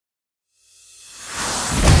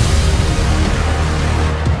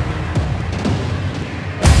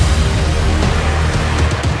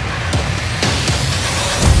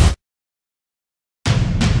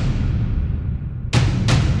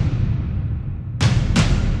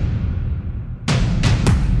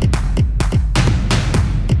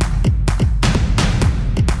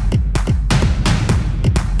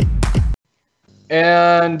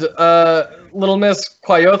And Little Miss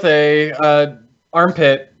Quayothe,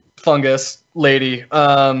 armpit fungus lady,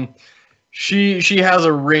 she has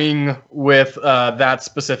a ring with that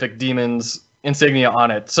specific demon's insignia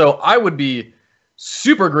on it. So I would be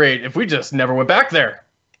super great if we just never went back there.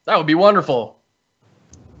 That would be wonderful.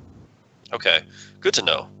 Okay, good to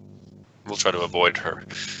know. We'll try to avoid her.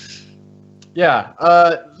 Yeah,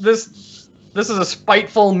 this is a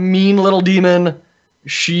spiteful, mean little demon.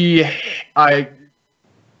 She's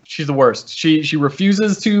the worst. She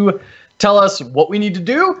refuses to tell us what we need to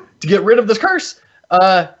do to get rid of this curse.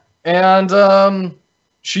 And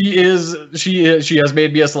she has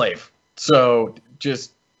made me a slave. So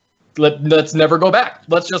just let's never go back.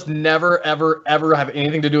 Let's just never ever ever have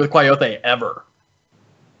anything to do with Quayothe ever.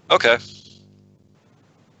 Okay.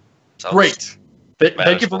 Sounds Great.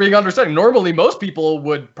 Thank you for being understanding. Normally, most people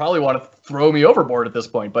would probably want to throw me overboard at this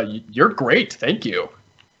point, but you're great. Thank you.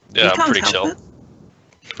 Yeah, I'm pretty chill.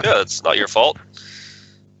 Yeah, it's not your fault.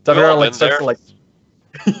 He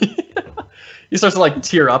starts to like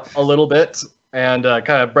tear up a little bit and kind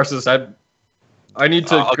of brushes his head. I need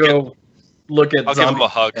to go look at. I'll give him a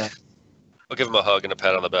hug. Yeah. I'll give him a hug and a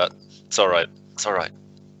pat on the back. It's all right. It's all right.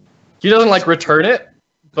 He doesn't like return it,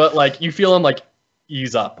 but like you feel him like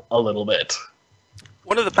ease up a little bit.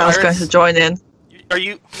 One of the pirates... I was going to join in. Are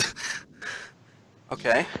you...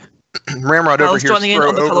 Okay. Ramrod over here joining in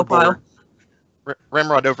on the color pile.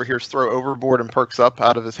 Ramrod over here's throw overboard and perks up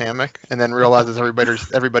out of his hammock, and then realizes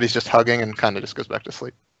everybody's just hugging and kind of just goes back to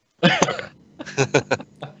sleep.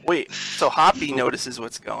 Wait, so Hoppy notices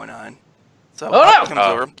what's going on. So Hoppy comes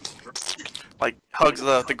over, like hugs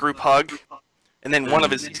the group hug, and then one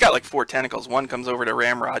of he's got like 4 tentacles. One comes over to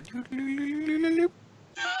Ramrod.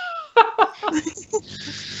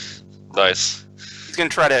 Nice. He's gonna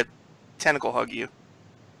try to tentacle hug you.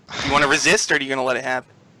 You want to resist, or are you gonna let it happen?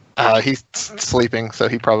 He's sleeping, so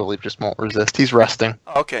he probably just won't resist. He's resting.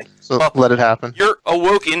 Okay. So let it happen. You're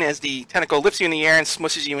awoken as the tentacle lifts you in the air and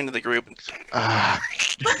smushes you into the group. And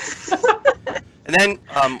then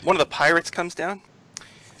one of the pirates comes down.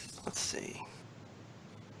 Let's see.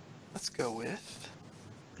 Let's go with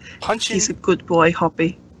Punchin'. He's a good boy,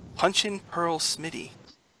 Hoppy. Punchin' Pearl Smitty.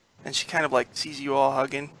 And she kind of like sees you all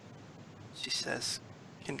hugging. She says,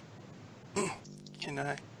 can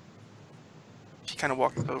I? She kind of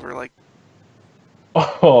walks over like,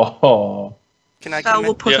 oh. Can I? Val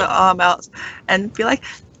will put her arm out and be like,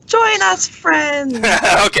 "Join us, friends."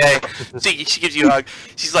 Okay. She gives you a hug.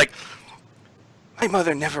 She's like, my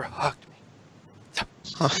mother never hugged me.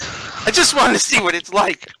 I just wanted to see what it's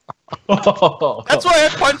like. That's why I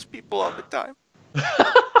punch people all the time.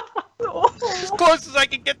 As close as I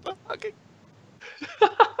can get to hugging.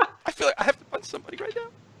 I feel like I have to punch somebody right now.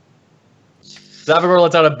 Zavagor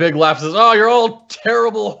lets out a big laugh and says, "Oh, you're all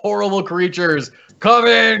terrible, horrible creatures. Come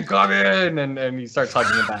in, come in." And he starts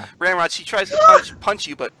hugging him back. Ramrod, she tries to punch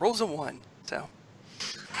you, but rolls a 1. So.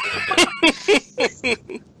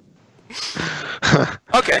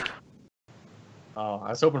 Okay. Oh, I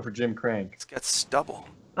was hoping for Jim Crank. It's got stubble.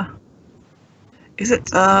 Is it,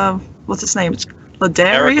 what's his name?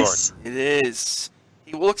 Ladarius? It is.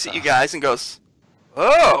 He looks at you guys and goes,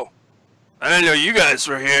 "Oh, I didn't know you guys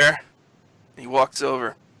were here." And he walks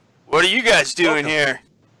over. "What are you guys doing here?"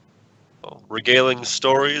 Well, regaling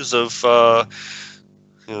stories of,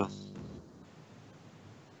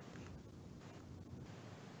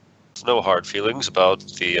 no hard feelings about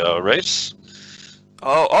the race.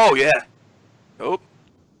 Oh yeah. Nope.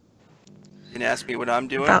 Didn't ask me what I'm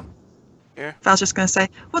doing. Here. I was just going to say,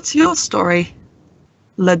 what's your story,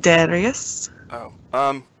 Ladarius? Oh,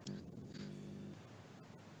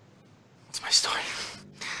 what's my story?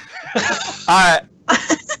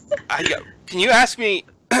 Can you ask me?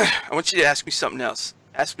 I want you to ask me something else.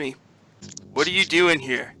 Ask me, what are you doing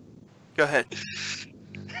here? Go ahead.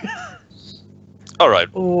 All right.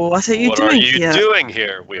 What are you what doing are you here? doing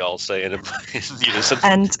here? We all say in unison.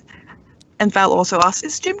 And Val also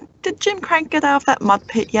asks, did Jim Crank get out of that mud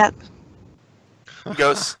pit yet? He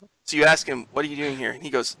goes, so you ask him, what are you doing here? And he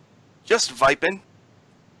goes, just viping.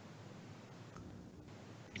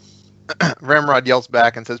 Ramrod yells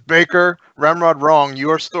back and says, "Baker, Ramrod wrong.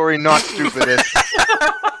 Your story not stupidest."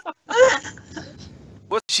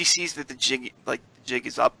 Well, she sees that the jig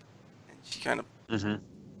is up, and she kind of,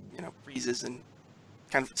 freezes and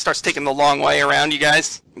kind of starts taking the long way around you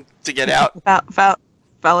guys to get out. Val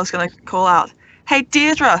is going to call out, "Hey,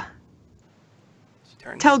 Deirdre!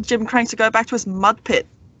 Tell Jim Crank to go back to his mud pit."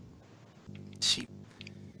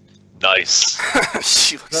 Nice.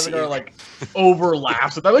 She looks at you. Like over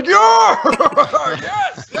laughs at that, like, "Yeah!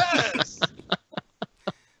 Yes, yes!"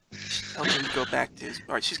 Tell Jim go back to his...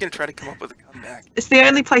 Alright, she's gonna try to come up with a comeback. It's the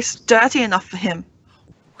only place dirty enough for him.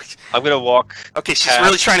 I'm gonna walk. Okay, she's past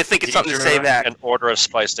really trying to think of something to say Deidre back. and order a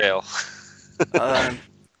spiced ale. Um,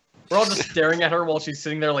 We're all just staring at her while she's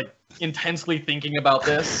sitting there, like, intensely thinking about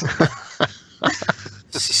this.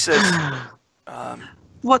 she says,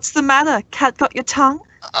 What's the matter? Cat got your tongue?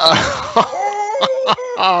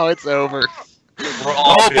 Oh, it's over. We're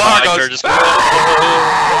all behind her, just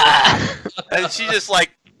and she just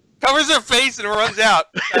like covers her face and runs out.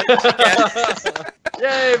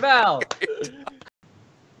 Yay, Val!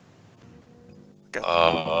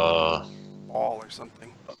 Ball or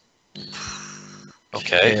something.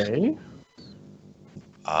 Okay.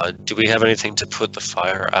 Do we have anything to put the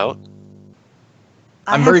fire out?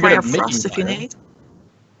 I I'm have very good Ray at of making Frost if you fire. need.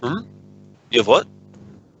 You have what?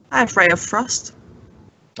 I have Ray of Frost.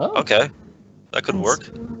 Oh. Okay, that could And work.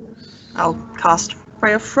 I'll cast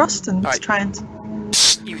Ray of Frost and Alright. try and...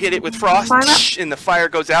 You hit it with frost, Fire up. and the fire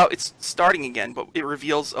goes out. It's starting again, but it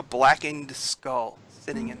reveals a blackened skull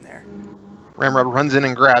sitting in there. Ramrod runs in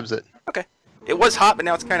and grabs it. Okay. It was hot, but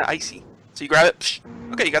now it's kind of icy. So you grab it.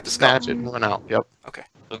 Okay, you got the skull. Snatch it and run out. Yep. Okay.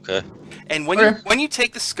 Okay. And when Okay. you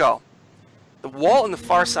take the skull, the wall on the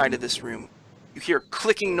far side of this room, you hear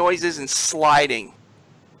clicking noises and sliding.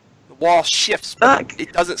 The wall shifts, but Fuck.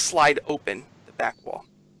 it doesn't slide open, the back wall.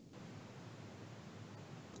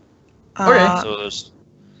 Okay.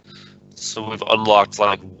 So we've unlocked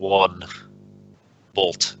like one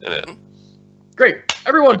bolt in it. Great.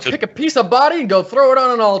 Everyone, Okay. pick a piece of body and go throw it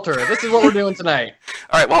on an altar. This is what we're doing tonight.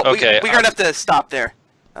 All right, well, Okay, we're going to have to stop there.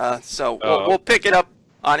 So Oh. we'll pick it up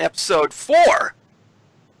on episode 4,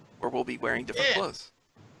 where we'll be wearing different clothes.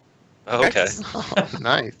 Okay. Oh,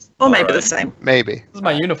 nice. Or maybe the Alright. same. Maybe. This is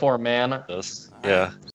my uniform, man. Yeah.